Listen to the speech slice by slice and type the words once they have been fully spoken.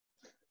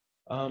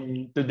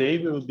Today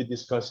we will be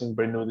discussing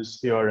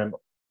Bernoulli's theorem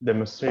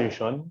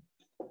demonstration.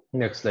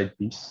 Next slide,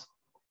 please.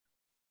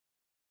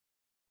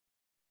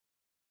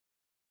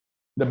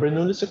 The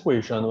Bernoulli's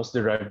equation was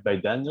derived by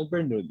Daniel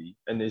Bernoulli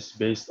and is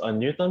based on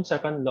Newton's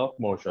second law of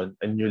motion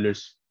and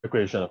Euler's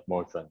equation of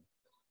motion.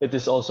 It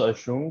is also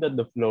assumed that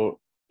the flow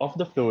of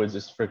the fluids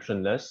is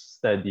frictionless,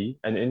 steady,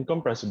 and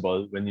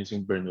incompressible when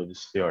using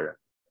Bernoulli's theorem.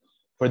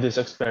 For this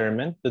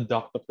experiment, the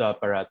duct of the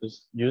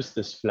apparatus used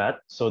is flat,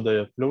 so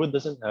the fluid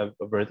doesn't have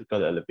a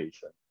vertical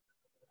elevation.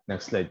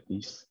 Next slide,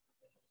 please.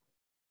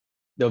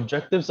 The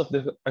objectives of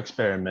the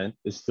experiment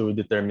is to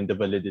determine the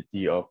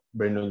validity of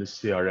Bernoulli's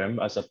theorem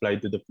as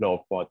applied to the flow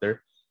of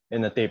water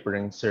in a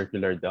tapering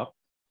circular duct,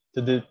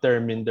 to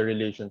determine the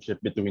relationship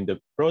between the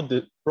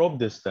probe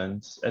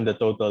distance and the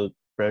total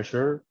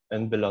pressure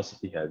and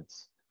velocity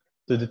heads,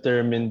 to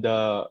determine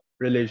the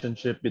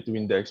relationship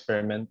between the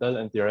experimental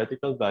and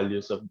theoretical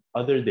values of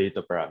other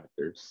data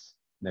parameters.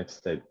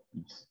 Next slide,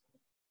 please.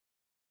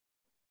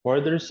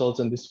 For the results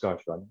and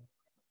discussion,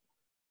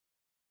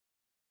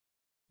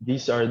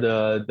 these are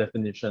the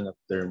definition of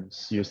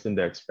terms used in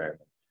the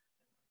experiment.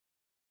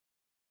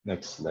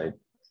 Next slide.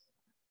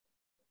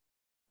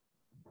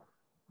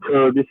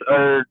 So these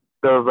are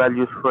the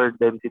values for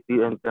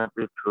density and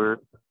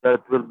temperature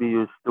that will be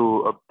used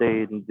to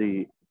obtain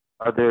the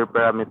other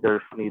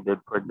parameters needed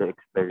for the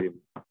experiment.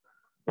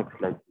 Next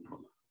slide, please.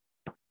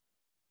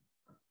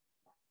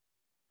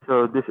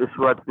 So this is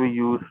what we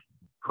use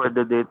for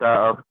the data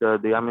of the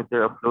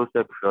diameter of flow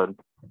section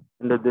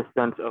and the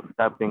distance of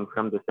tapping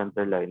from the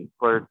center line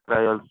for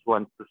trials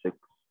 1 to 6.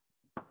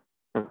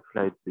 Next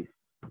slide, please.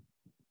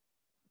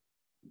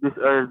 These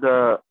are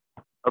the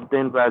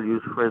obtained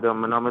values for the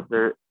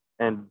manometer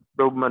and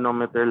probe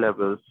manometer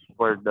levels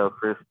for the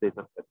first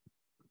data set.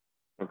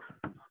 Next,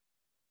 please.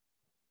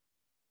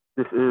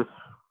 This is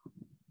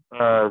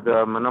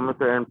the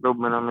manometer and probe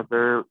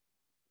manometer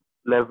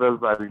level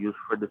values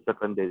for the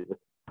second data set.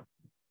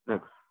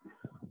 Next, please.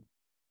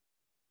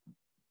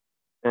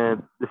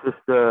 And this is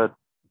the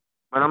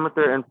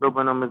manometer and probe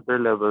manometer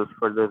levels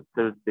for the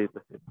third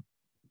data set.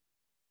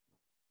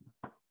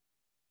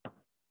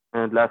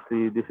 And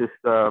lastly, this is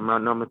the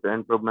manometer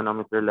and probe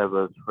manometer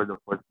levels for the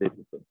fourth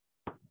data set.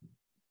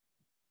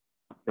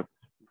 Next,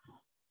 please.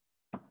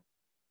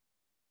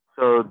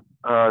 So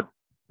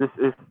this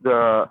is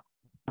the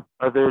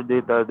other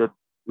data that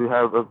we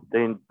have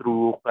obtained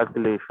through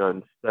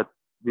calculations that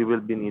we will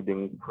be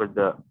needing for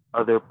the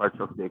other parts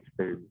of the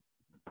experiment.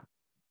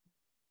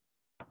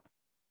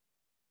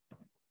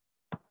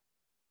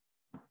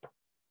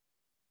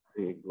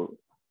 There you go.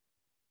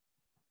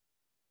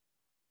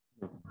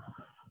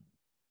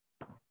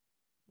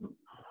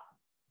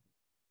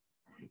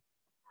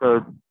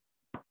 So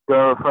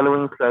the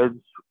following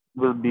slides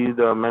will be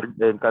the measured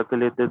and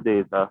calculated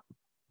data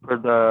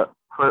for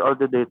all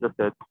the data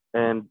sets,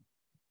 and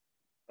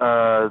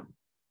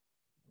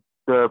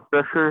the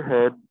pressure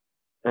head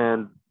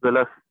and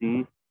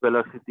velocity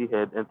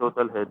head and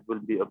total head will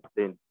be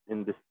obtained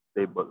in this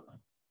table.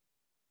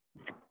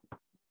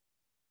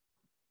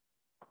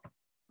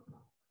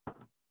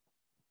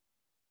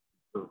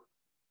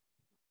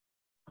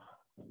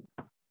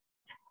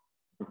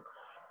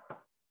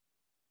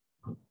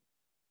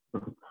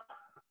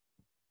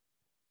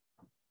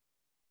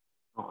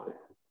 Okay.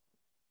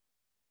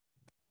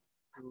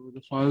 So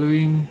the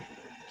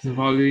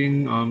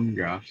following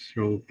graphs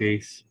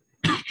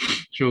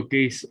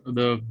showcase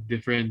the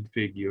different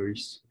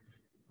figures.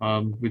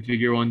 With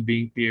figure 1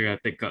 being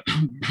theoretical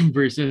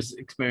versus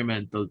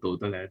experimental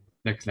total head.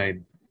 Next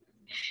slide.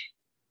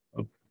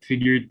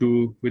 Figure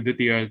 2 with the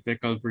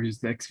theoretical versus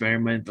the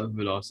experimental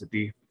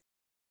velocity.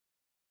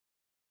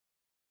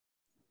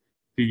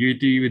 Figure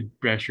 3 with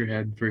pressure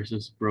head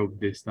versus probe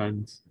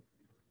distance.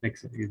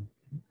 Next slide.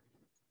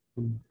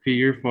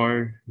 Figure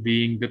 4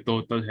 being the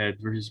total head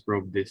versus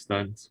probe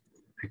distance.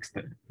 Next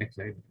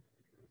slide.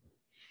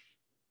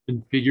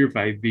 And figure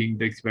 5 being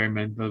the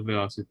experimental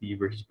velocity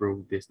versus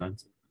probe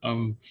distance.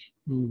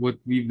 What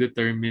we've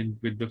determined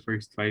with the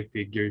first 5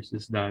 figures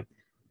is that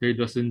there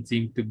doesn't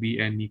seem to be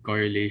any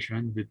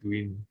correlation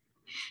between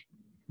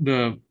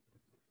the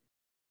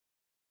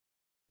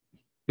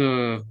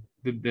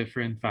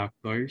different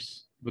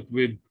factors. But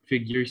with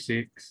figure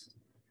 6,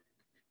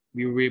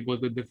 we were able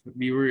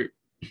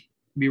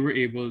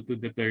to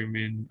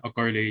determine a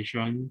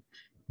correlation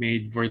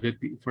made for the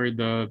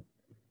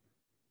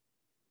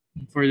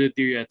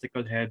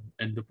theoretical head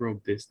and the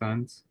probe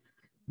distance,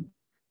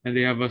 and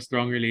they have a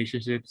strong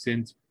relationship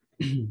since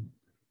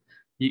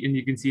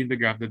you can see in the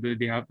graph that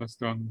they have a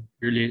strong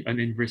an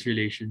inverse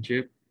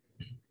relationship.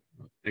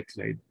 Next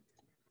slide.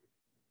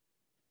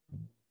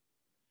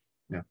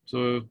 Yeah.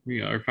 So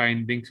our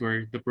findings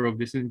were the probe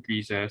distance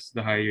increases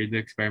the higher the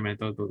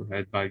experimental total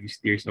head value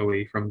steers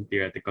away from the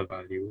theoretical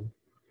value.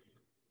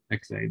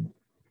 Next slide.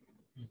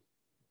 Yeah.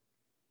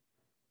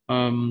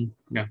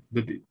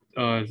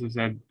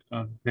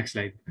 Next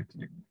slide. Next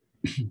slide.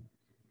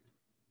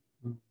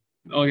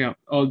 Oh yeah.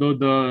 Although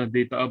the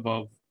data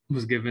above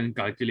was given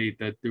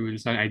calculated through the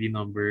Sun ID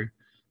number,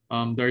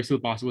 There are still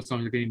possible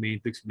assumptions that can be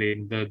made to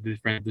explain the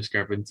different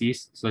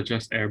discrepancies, such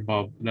as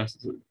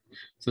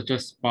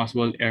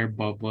possible air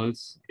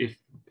bubbles if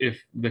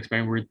the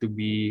experiment were to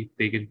be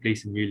taken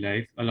place in real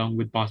life, along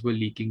with possible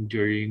leaking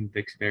during the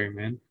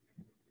experiment.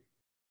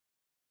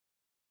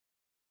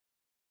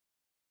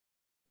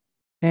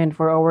 And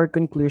for our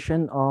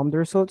conclusion, the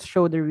results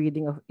show the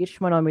reading of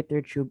each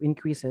manometer tube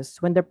increases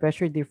when the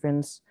pressure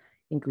difference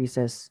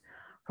increases.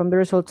 From the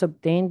results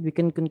obtained, we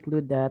can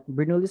conclude that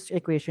Bernoulli's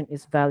equation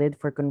is valid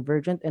for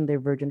convergent and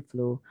divergent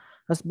flow,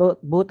 as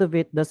both of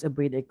it does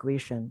obey the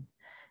equation.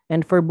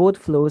 And for both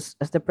flows,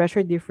 as the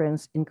pressure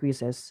difference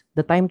increases,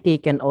 the time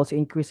taken also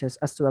increases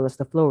as well as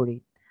the flow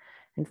rate.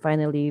 And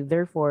finally,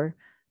 therefore,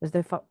 as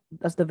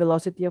the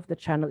velocity of the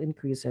channel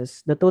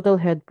increases, the total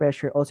head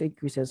pressure also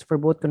increases for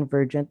both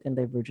convergent and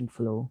divergent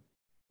flow.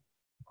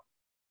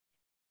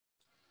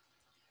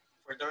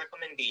 For the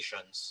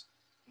recommendations,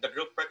 the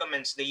group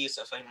recommends the use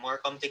of a more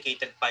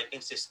complicated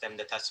piping system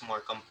that has more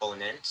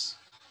components,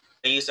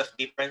 the use of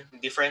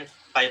different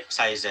pipe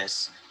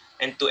sizes,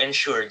 and to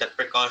ensure that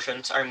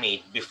precautions are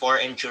made before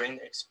and during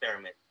the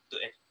experiment to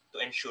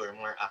ensure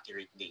more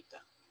accurate data.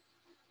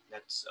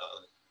 That's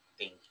all.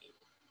 Thank you.